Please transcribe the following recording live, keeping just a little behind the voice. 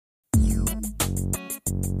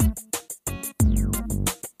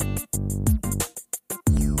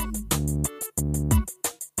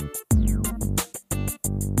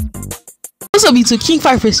What's up YouTube, King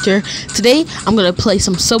Firefish here. Today I'm gonna play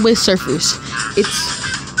some Subway Surfers. It's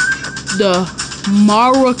the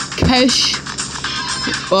Marrakesh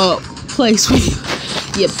place.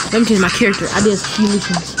 Yep, let me change my character. I did a few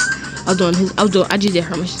missions. I just did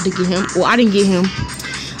Hermes to get him. Well, I didn't get him.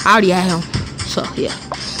 I already had him. So yeah.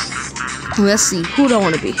 Let's see, who do I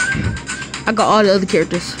wanna be? I got all the other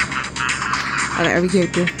characters. I got every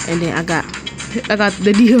character, and then I got the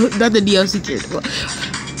not the DLC characters.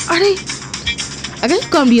 Are they? I guess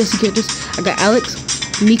you call them DLC characters. I got Alex,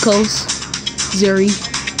 Nikos, Zeri,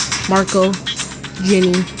 Marco,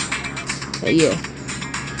 Jenny. Yeah.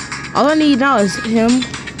 All I need now is him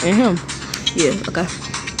and him. Yeah, okay.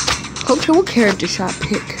 Okay, what character should I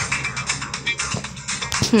pick?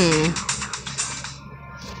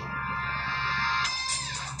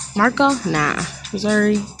 Marco? Nah.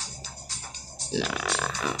 Zeri? Nah.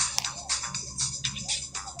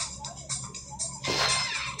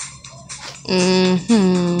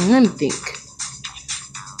 Let me think.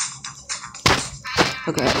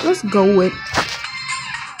 Okay, let's go with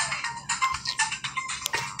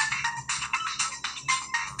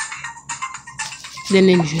the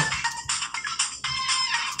ninja.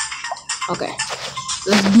 Okay,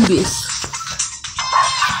 let's do this.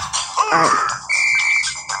 Alright.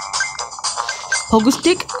 Pogo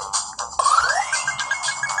stick.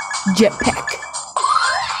 Jetpack.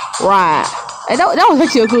 Right. And that was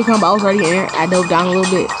actually a cool combo. I was already in there. I dove down a little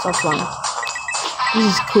bit. So it's fine. This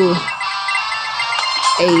is cool.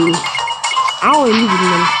 Hey. I don't really need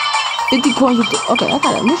them. 50 coins with the. Okay, I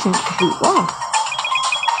got a mission complete. Wow.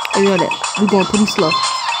 I know that. We're going pretty slow.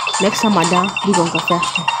 Next time I die, we're going to go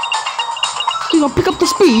faster. We're going to pick up the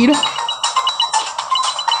speed.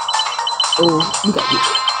 Oh, we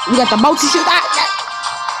got the boats and shit. I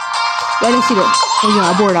didn't see that. Oh, yeah,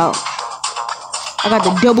 I bored out. I got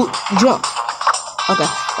the double jump. Okay,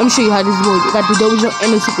 let me show you how this works. You got the double jump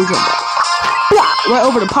and the super jump. Blah, right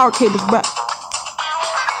over the power cables, blah.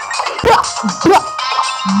 Blah, blah,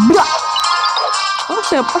 blah. I'm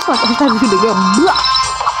saying, that's not the time to do the girl. Blah.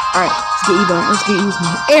 Alright, let's get even. Let's get even.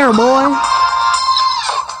 Air, boy.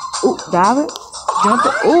 Ooh, dive it. Jump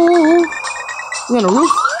it. Ooh. We on the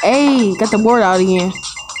roof. Hey, got the board out again.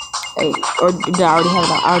 Hey, or did I already have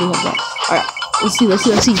that? I already have that. Alright, let's see.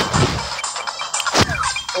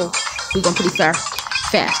 Oh, we're going pretty fast.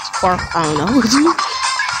 Far, I don't know.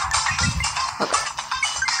 Okay.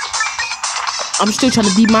 I'm still trying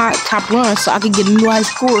to beat my top run so I can get a new high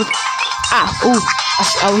score.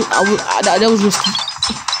 That was risky.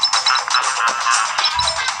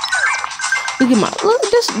 Look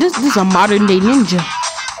at this is a modern day ninja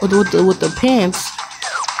with the pants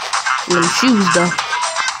and them shoes though.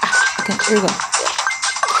 Okay, here we go.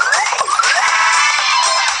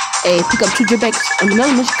 Hey, pick up 2 jetpacks and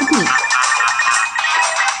another mission complete.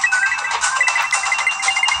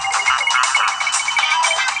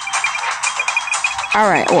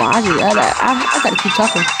 Alright, well, I gotta keep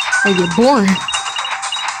talking. I get boring.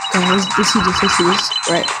 Okay, let's see this.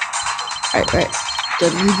 Right.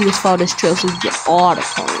 We just follow this trail so we get all the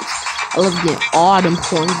coins. I love getting all them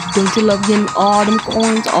coins. Don't you love getting all them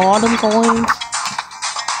coins?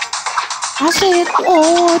 I said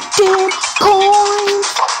all them coins.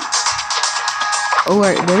 Oh,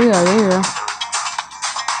 right, there we go.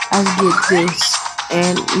 Let's get this.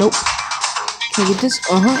 And nope. Can I get this?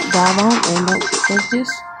 Dive on. And nope. What's this?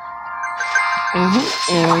 And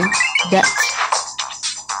that.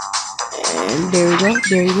 And there we go.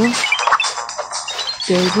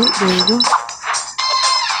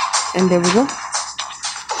 And there we go.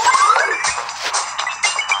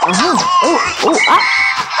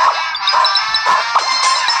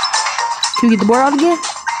 Can we get the board out again?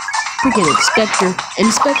 Freaking inspector.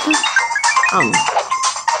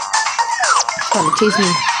 Trying to chase me.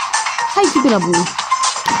 How you keeping up with me?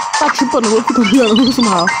 Thought you putting a roof to be on the roof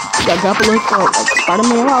somehow. You got drop a little like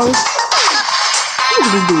Spider-Man Wallace. Look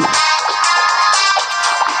at this dude.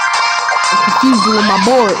 I'm confused with my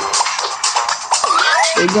board.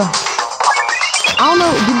 There you go. I don't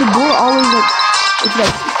know, did the board always it's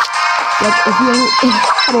like if you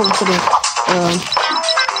how do I put it? Okay.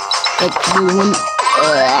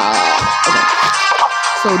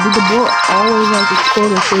 So did the board always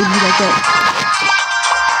explode and save you like that?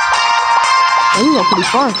 Oh, you go pretty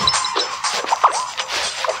far.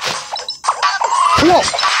 Whoa!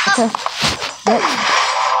 Okay. That.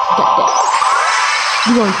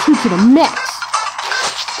 We're going 2 to the max.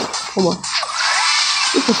 Come on.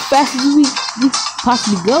 It's as fast as we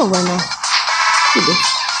possibly go right now.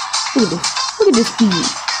 Look at this speed.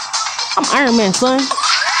 I'm Iron Man, son.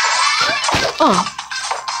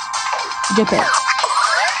 Jetpack.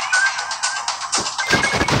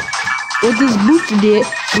 what this booster did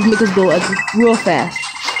was make us go like real fast.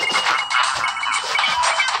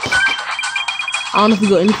 I don't know if we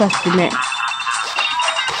go any faster than that.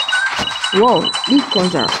 Whoa, these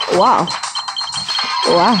coins are wow.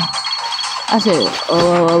 Wow. I said,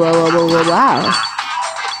 oh, wow.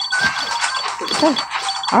 Okay.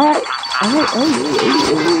 Alright.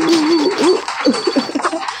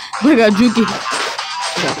 We got Juki.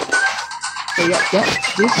 Okay.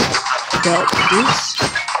 This.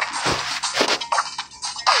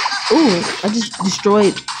 Ooh, I just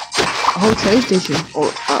destroyed a whole train station.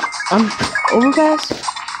 I'm overpass.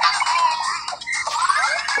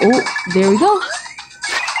 Oh, there we go.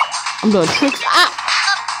 I'm doing tricks. Ah!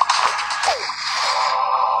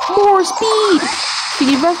 More speed!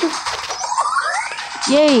 Speedy vector.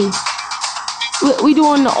 Yay! We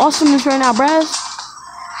doing the awesomeness right now, Braz.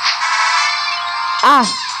 Ah!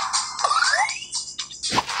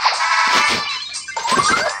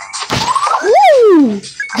 Woo!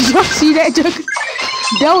 Did y'all see that, Joker?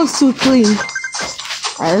 That was too clean.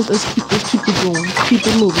 Alright, let's keep it going. Let's keep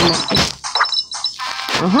it moving now.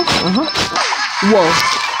 Whoa.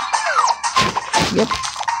 Yep.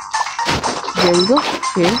 There we go.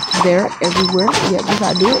 Here, there, everywhere. Yep, that's how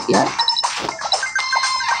I do it. Yep.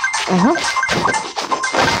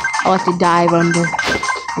 I like to dive under.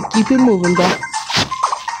 And keep it moving, though.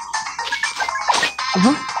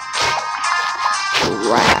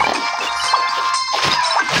 Right.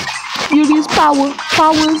 Beauty is power.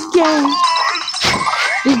 Power is gain.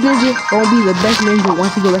 This ninja gonna be the best ninja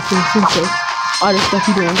once he go back to the sensei. All the stuff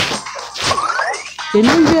he doing. The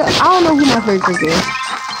ninja, I don't know who my favorite character is.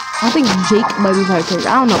 I think Jake might be my favorite.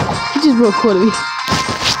 I don't know. He's just real cool to me.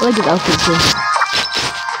 I like his outfit too.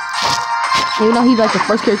 Even though he's like the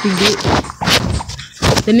first character you get.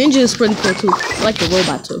 The ninja is pretty cool too. I like the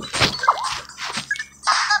robot too.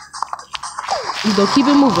 You go, keep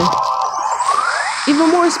it moving. Even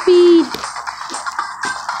more speed.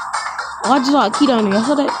 Oh, I just saw a key down there. I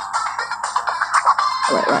saw that.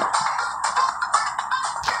 Right.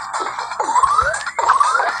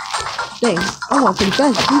 Dang, I went pretty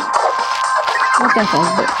fast, see? Not that fast,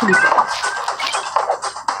 but pretty fast.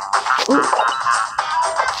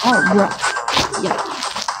 Oh, right.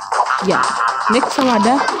 Yeah. Next time I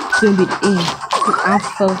die, it's gonna be the end. I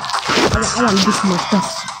want to do some more stuff.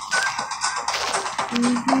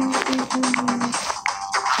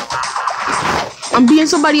 I'm beating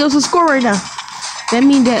somebody else's score right now. That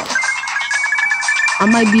means that I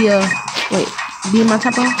might be be in my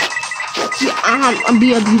top one. Yeah, I'm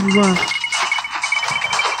beating other people's run.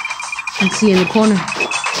 I see in the corner.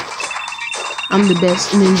 I'm the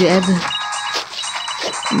best ninja ever.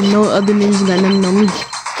 No other ninja got nothing on me.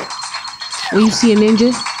 When you see a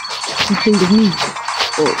ninja, you think of me.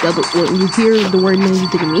 Or when you hear the word ninja, you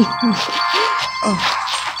think of me. Oh.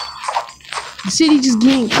 The city just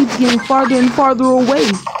keeps getting farther and farther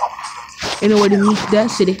away. Ain't nowhere to meet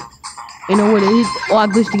that city. Ain't nowhere to hit. Oh, I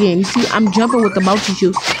glitched the game. You see, I'm jumping with the bouncy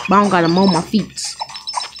shoe, but I don't got them on my feet.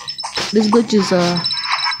 This glitch is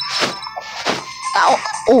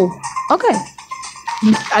oh, okay.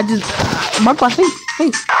 I just marked my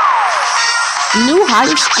face. New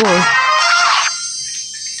highest score.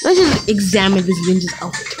 Let's just examine this ninja's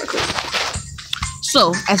outfit.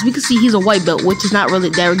 So, as we can see, he's a white belt, which is not really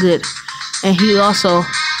that good. And he's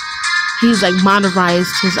like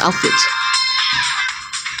modernized his outfit.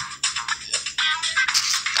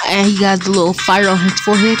 And he got the little fire on his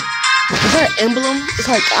forehead. Is that an emblem? It's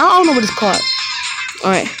like, I don't know what it's called.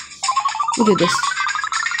 Alright. Look at this.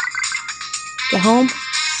 Get home.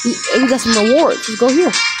 We got some rewards. Let's go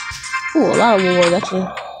here. Ooh, a lot of rewards actually.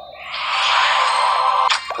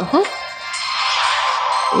 Yep.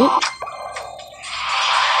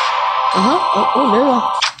 Oh, there we go.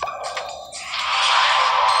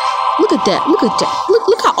 Look at that.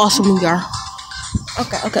 Look how awesome we are.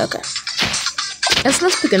 Okay.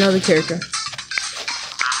 Let's pick another character.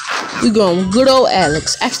 We going good old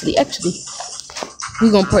Alex. Actually, we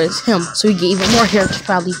gonna press him so we get even more characters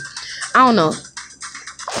probably. I don't know.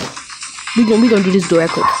 We gonna do this duel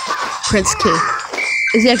quick. Prince King.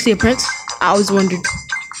 Is he actually a prince? I always wondered.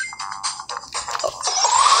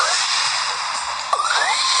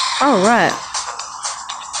 Alright.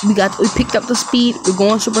 We picked up the speed. We're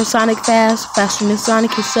going supersonic fast. Faster than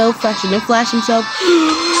Sonic himself. Faster than Flash himself.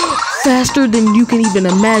 Faster than you can even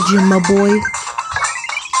imagine, my boy.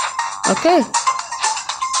 Okay.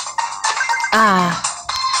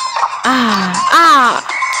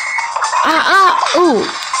 Ooh.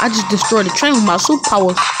 I just destroyed the train with my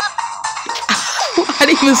superpowers. I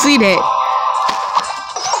didn't even see that.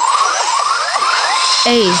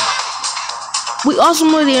 Hey. We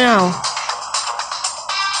awesome with it now.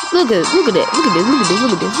 Look at this. Look at that. Look at this. Look at this.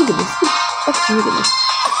 Look at this. Look at this. Look at this.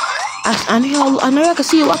 I know y'all can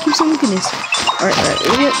see it. Why keep saying look at this? Alright,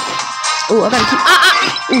 alright. Oh, I gotta keep.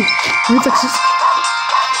 Ooh, reflexes.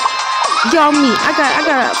 Y'all me. I got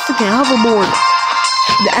a freaking hoverboard.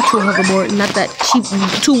 The actual hoverboard, not that cheap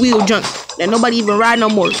 2-wheel junk that nobody even ride no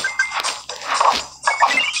more.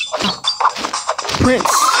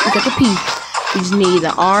 Prince. We got the P. We just need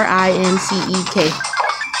the R-I-N-C-E-K.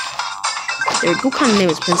 There, what kind of name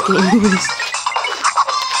is Prince? Can you do this?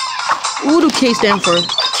 What do K stand for?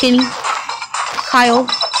 Kenny? Kyle?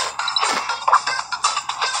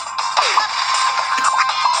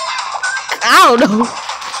 I don't know.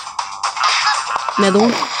 Another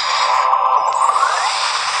one.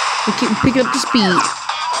 We keep picking up the speed.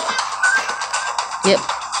 Yep.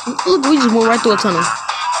 Look, we just went right through a tunnel.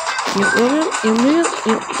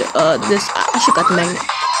 This I should got the magnet.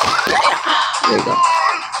 There you go.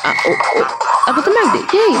 I got the magnet.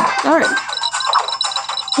 Yay! All right.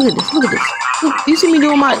 Look at this. Look at this. Look, you see me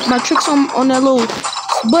doing my tricks on that little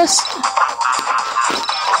bus.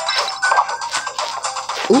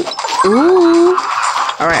 Ooh.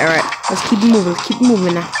 All right. Let's keep moving. Let's keep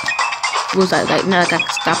moving now. What was that? Like, not like I can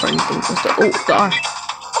stop or anything. What's the R?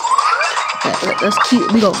 Okay, let's keep.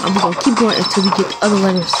 We gonna keep going until we get the other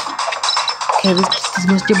letters. Okay, this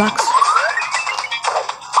mystery box.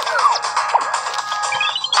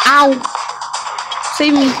 Ow!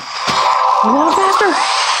 Save me! I'm going faster.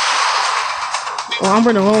 Oh, I'm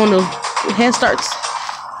running low on those head starts.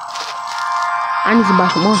 I need to buy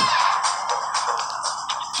some more.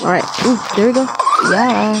 All right. Ooh, there we go.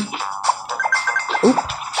 Yeah. Oop.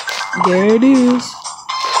 There it is.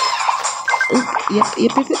 Oop. Yep.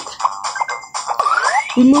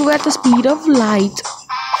 We move at the speed of light.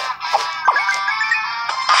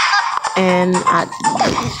 And I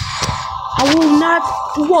will not.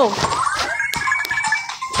 Whoa.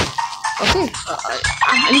 Okay.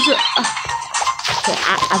 I need to. Okay,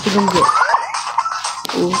 I think I'm good.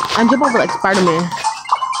 Ooh, I jump over like Spider-Man.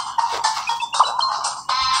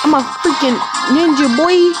 I'm a freaking ninja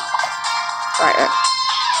boy.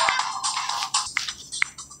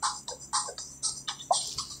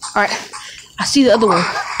 Alright. I see the other one.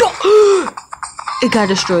 It got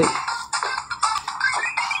destroyed.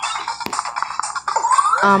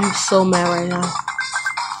 I'm so mad right now.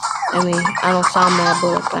 I mean, I don't sound mad,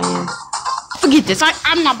 but I am. Forget this.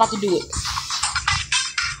 I'm not about to do it.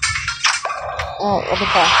 Oh, other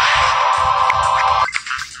car.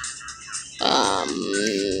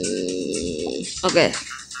 Okay.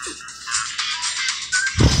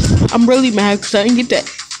 I'm really mad because I didn't get that.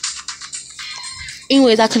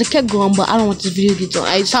 Anyways, I could have kept going, but I don't want this video to get done.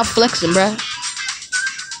 I stop flexing, bruh.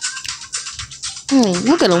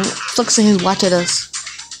 Look at him flexing his watch at us,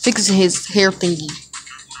 fixing his hair thingy.